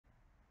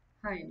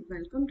Hi,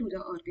 welcome to the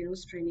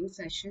Organos training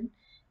session.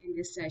 In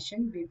this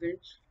session, we will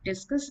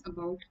discuss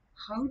about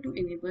how to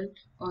enable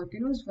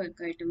Organos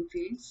work item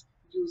fields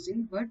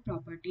using Word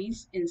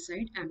properties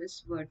inside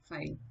MS Word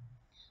file.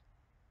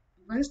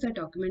 Once the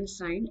document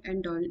signed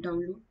and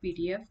download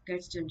PDF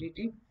gets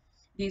generated,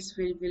 this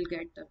field will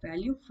get the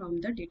value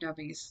from the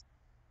database.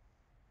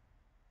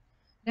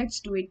 Let's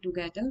do it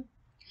together.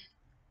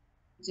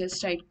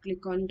 Just right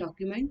click on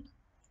document,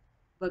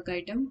 work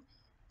item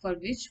for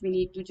which we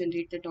need to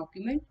generate the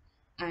document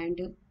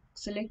and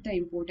select the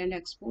import and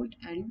export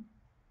and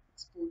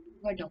export to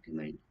Word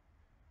document.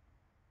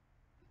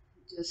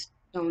 Just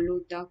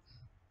download the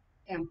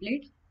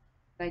template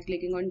by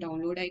clicking on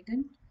download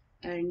icon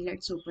and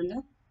let's open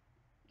the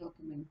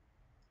document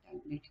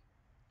template.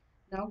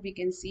 Now we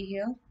can see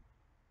here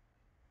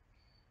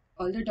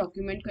all the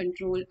document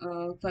control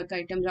work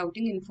item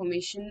routing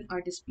information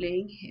are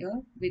displaying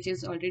here, which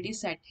is already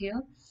set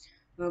here.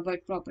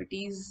 Word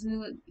properties,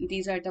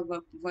 these are the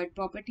word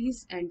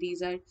properties, and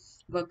these are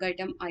work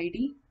item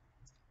ID,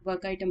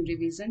 work item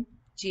revision,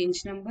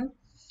 change number,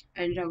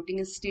 and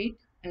routing state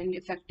and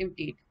effective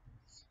date.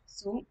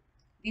 So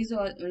these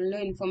are all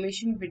the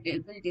information will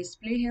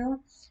display here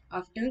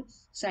after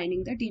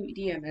signing the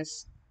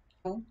DMS.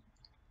 Now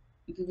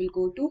we will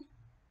go to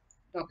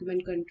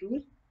document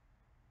control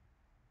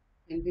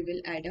and we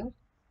will add a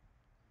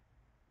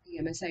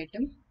DMS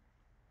item.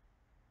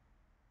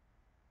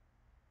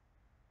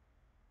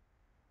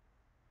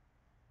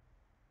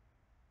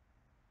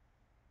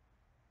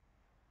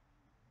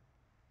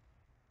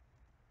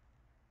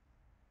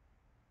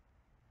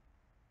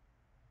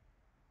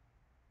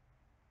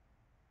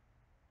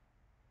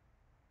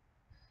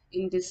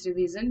 In this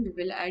revision, we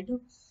will add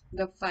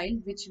the file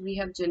which we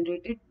have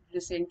generated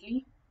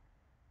recently.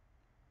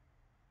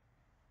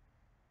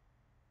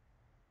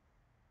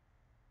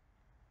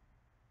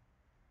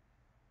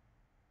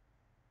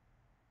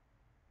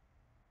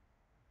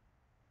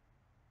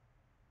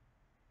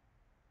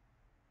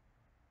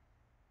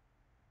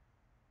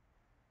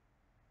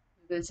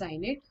 We will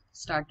sign it,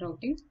 start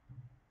routing.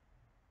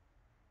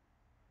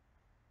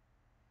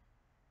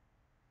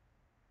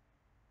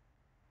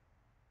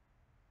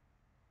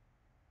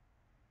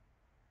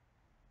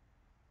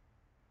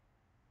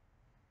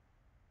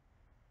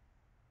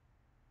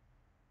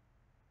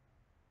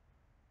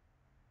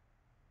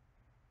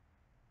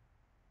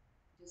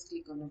 Just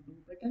click on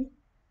approve button.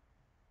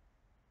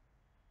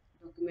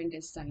 Document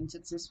is signed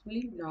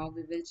successfully. Now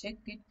we will check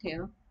it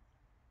here.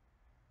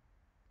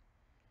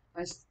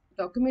 As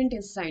document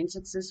is signed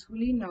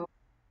successfully, now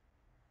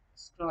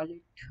scroll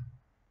it.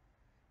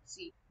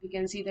 See, we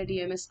can see the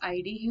DMS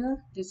ID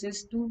here. This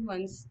is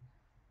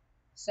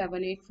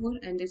 21784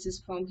 and this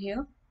is from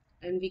here.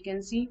 And we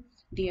can see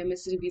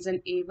DMS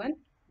revision A1,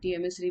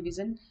 DMS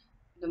revision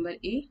number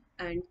A,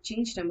 and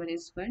change number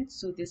is 1.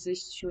 So this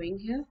is showing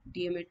here.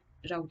 DMS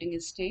routing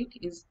state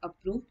is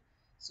approved.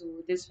 So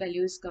this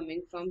value is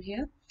coming from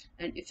here.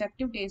 And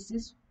effective date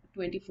is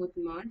 24th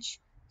March.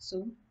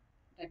 So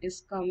that is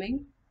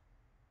coming.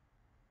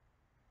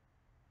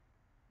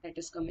 That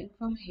is coming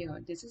from here.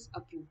 This is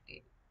approved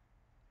date.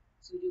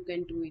 So you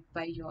can do it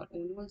by your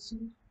own also.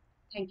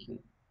 Thank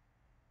you.